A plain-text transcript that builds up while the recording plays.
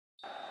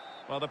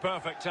Well, the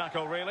perfect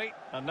tackle, really.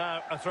 And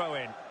now a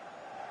throw-in.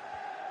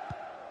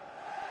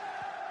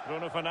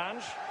 Bruno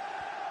Fernandes.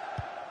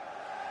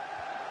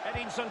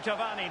 Edinson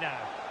Cavani now.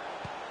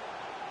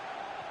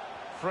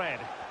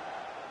 Fred.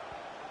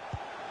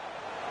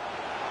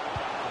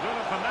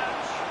 Bruno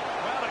Fernandes.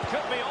 Well, it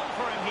could be on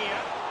for him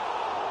here.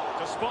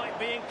 Despite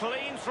being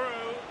clean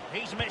through,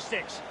 he's missed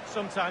it.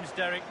 Sometimes,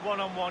 Derek,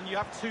 one-on-one, you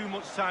have too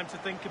much time to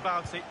think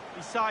about it.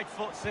 He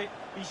side-foots it,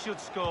 he should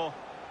score.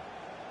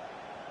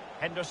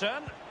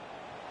 Henderson.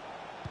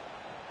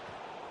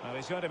 Well,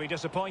 he's going to be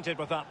disappointed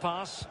with that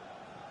pass.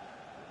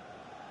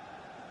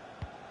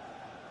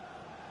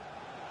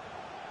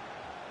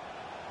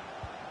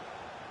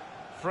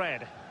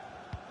 Fred.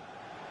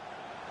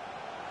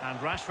 And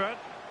Rashford.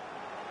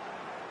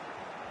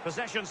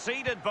 Possession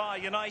ceded by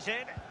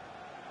United.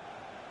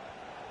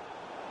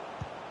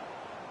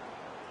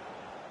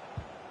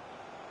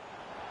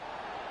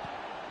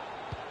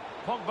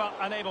 Pogba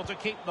unable to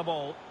keep the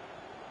ball.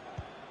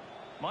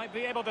 Might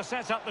be able to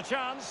set up the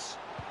chance.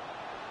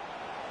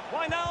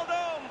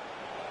 Wijnaldum!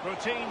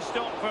 Routine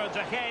stop for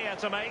De Gea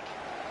to make.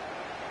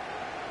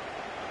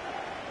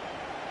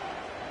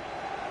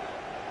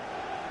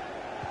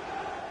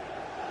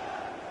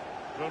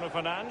 Bruno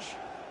Fernandes.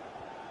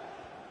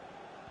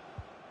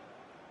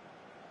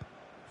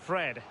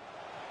 Fred.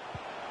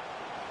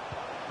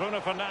 Bruno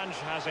Fernandes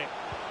has it.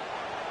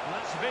 And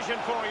that's vision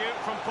for you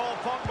from Paul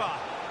Pogba.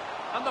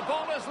 And the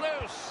ball is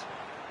loose.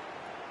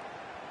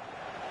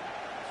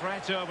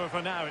 Threat over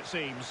for now, it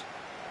seems.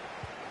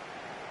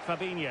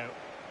 Fabinho.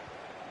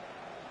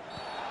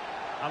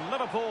 A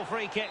Liverpool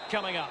free kick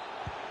coming up.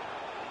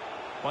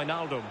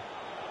 Wijnaldum.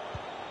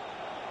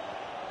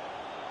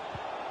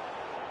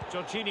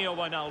 Jorginho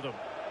Wijnaldum.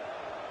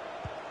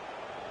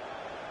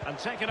 And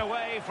taken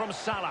away from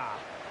Salah.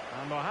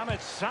 And Mohamed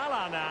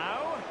Salah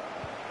now.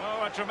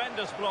 Oh, a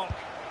tremendous block.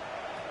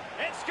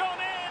 It's gone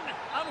in!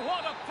 And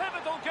what a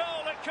pivotal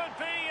goal it could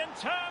be in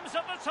terms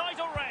of the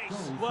title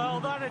race. Well,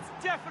 that has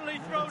definitely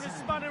thrown a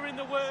spanner in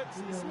the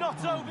works. It's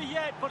not over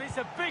yet, but it's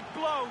a big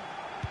blow.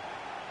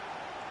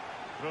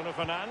 Bruno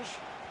Fernandes.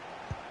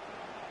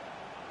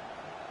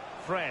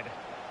 Fred.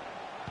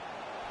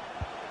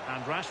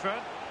 And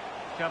Rashford.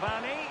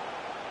 Cavani.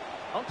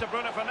 On to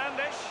Bruno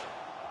Fernandes.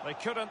 They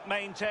couldn't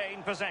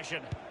maintain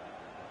possession.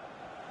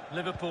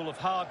 Liverpool have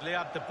hardly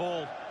had the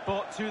ball,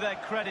 but to their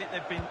credit,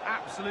 they've been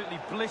absolutely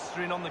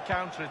blistering on the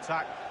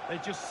counter-attack. They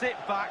just sit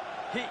back,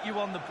 hit you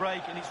on the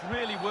break, and it's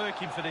really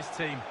working for this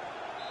team.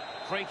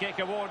 Free kick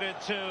awarded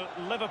to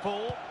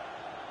Liverpool.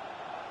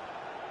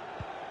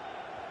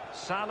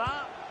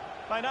 Salah.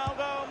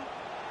 Wijnaldum.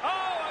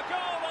 Oh, a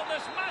goal on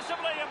this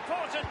massively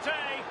important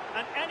day,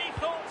 and any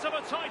thoughts of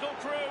a title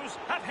cruise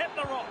have hit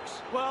the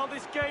rocks. Well,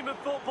 this game of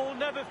football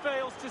never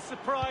fails to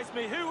surprise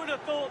me. Who would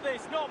have thought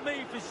this? Not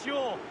me, for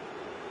sure.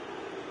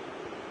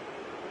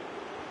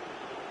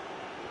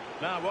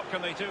 Now, what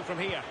can they do from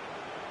here?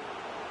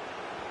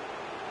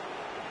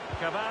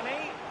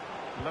 Cavani.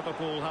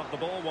 Liverpool have the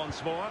ball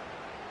once more.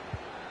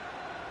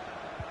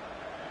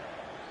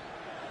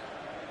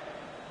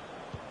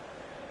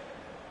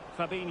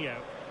 Fabinho.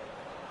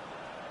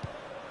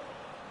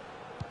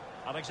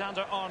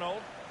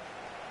 Alexander-Arnold.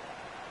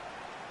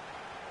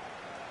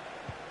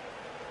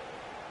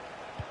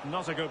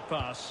 Not a good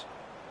pass.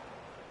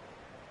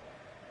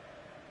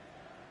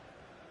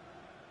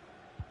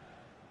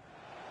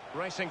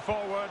 Racing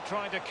forward,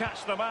 trying to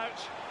catch them out.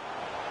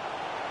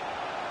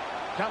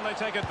 Can they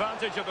take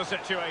advantage of the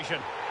situation?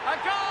 A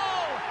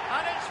goal!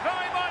 And it's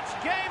very much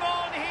game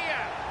on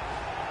here.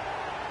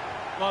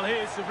 Well,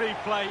 here's the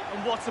replay,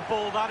 and what a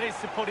ball that is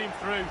to put him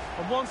through.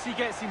 And once he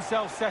gets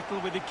himself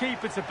settled with the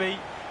keeper to beat,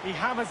 he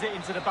hammers it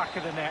into the back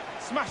of the net.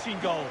 Smashing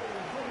goal.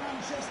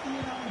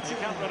 You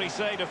can't really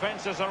say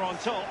defences are on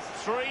top.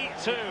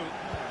 3-2.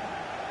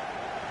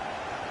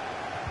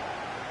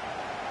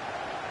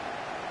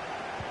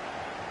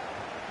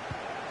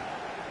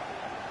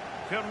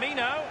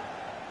 Firmino.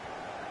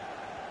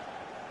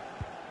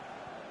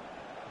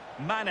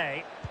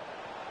 Mane.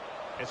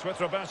 It's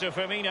with Roberto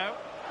Firmino.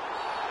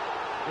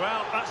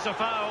 Well, that's a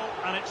foul,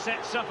 and it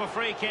sets up a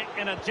free kick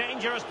in a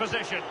dangerous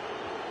position.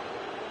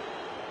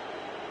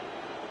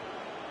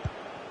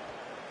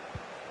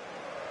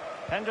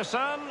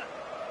 Henderson.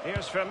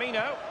 Here's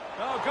Firmino.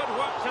 Oh, good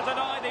work to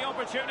deny the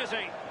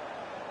opportunity.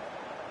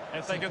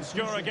 If they can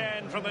score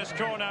again from this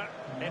corner,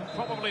 it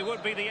probably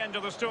would be the end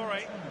of the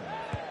story.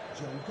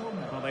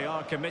 Well, they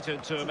are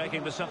committed to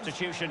making the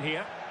substitution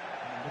here.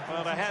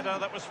 Well, the header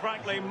that was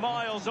frankly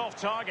miles off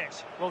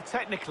target. Well,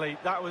 technically,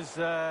 that was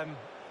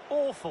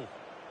awful.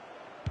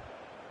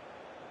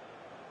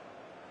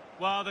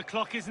 Well, the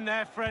clock isn't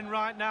their friend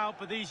right now,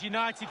 but these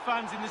United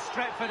fans in the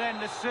Stretford end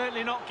are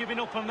certainly not giving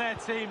up on their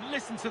team.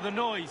 Listen to the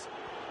noise.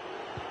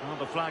 Well,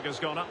 the flag has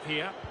gone up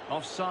here.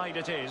 Offside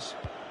it is.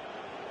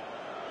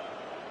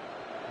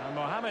 And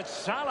Mohamed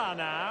Salah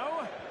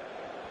now.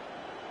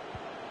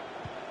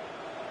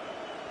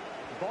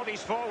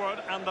 Bodies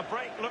forward and the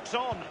break looks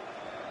on.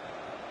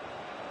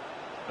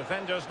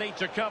 Defenders need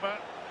to cover.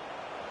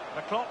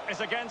 The clock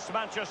is against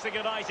Manchester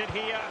United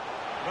here.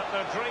 But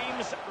their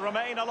dreams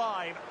remain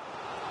alive.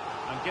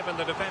 And given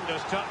the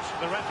defender's touch,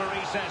 the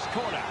referee says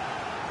corner.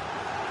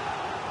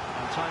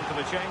 And time for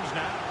the change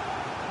now.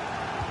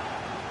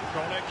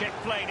 Corner kick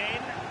played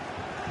in.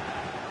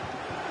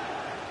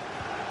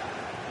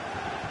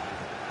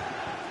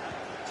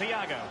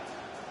 Thiago.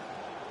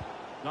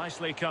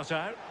 Nicely cut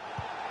out.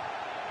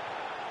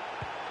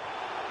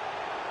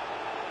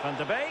 Van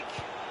de Beek.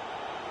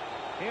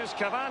 Here's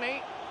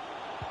Cavani.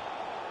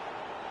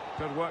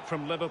 Good work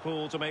from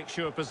Liverpool to make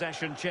sure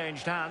possession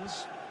changed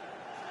hands.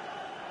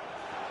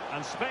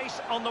 And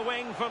space on the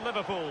wing for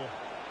Liverpool.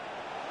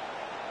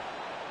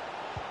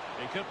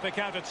 He could pick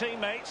out a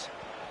teammate.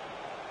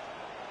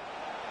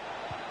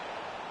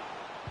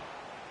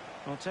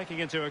 Well, taking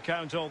into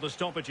account all the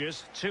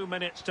stoppages, 2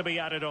 minutes to be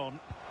added on.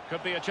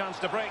 Could be a chance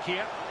to break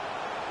here.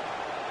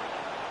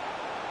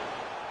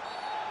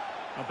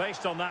 Well,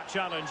 based on that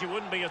challenge, you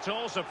wouldn't be at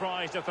all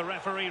surprised if the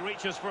referee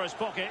reaches for his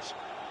pocket.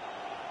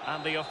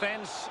 And the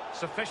offence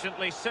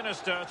sufficiently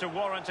sinister to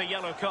warrant a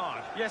yellow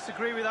card. Yes,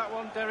 agree with that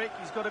one, Derek.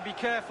 He's got to be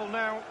careful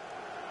now.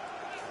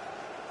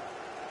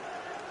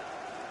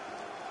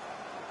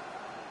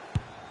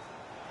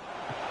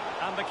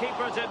 And the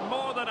keeper did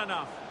more than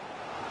enough.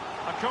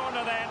 A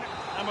corner then,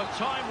 and with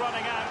time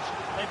running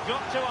out, they've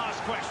got to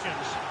ask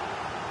questions.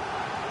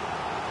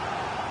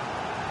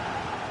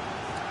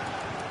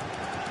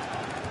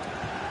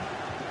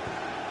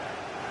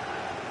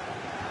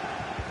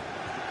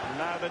 And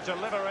now the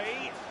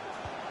delivery.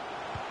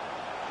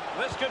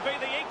 This could be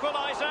the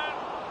equaliser.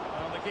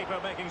 And the keeper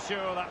making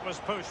sure that was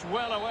pushed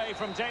well away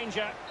from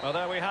danger. Well,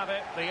 there we have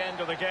it, the end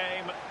of the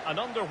game. An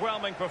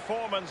underwhelming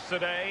performance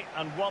today,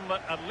 and one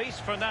that, at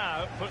least for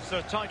now, puts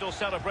their title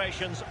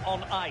celebrations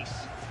on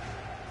ice.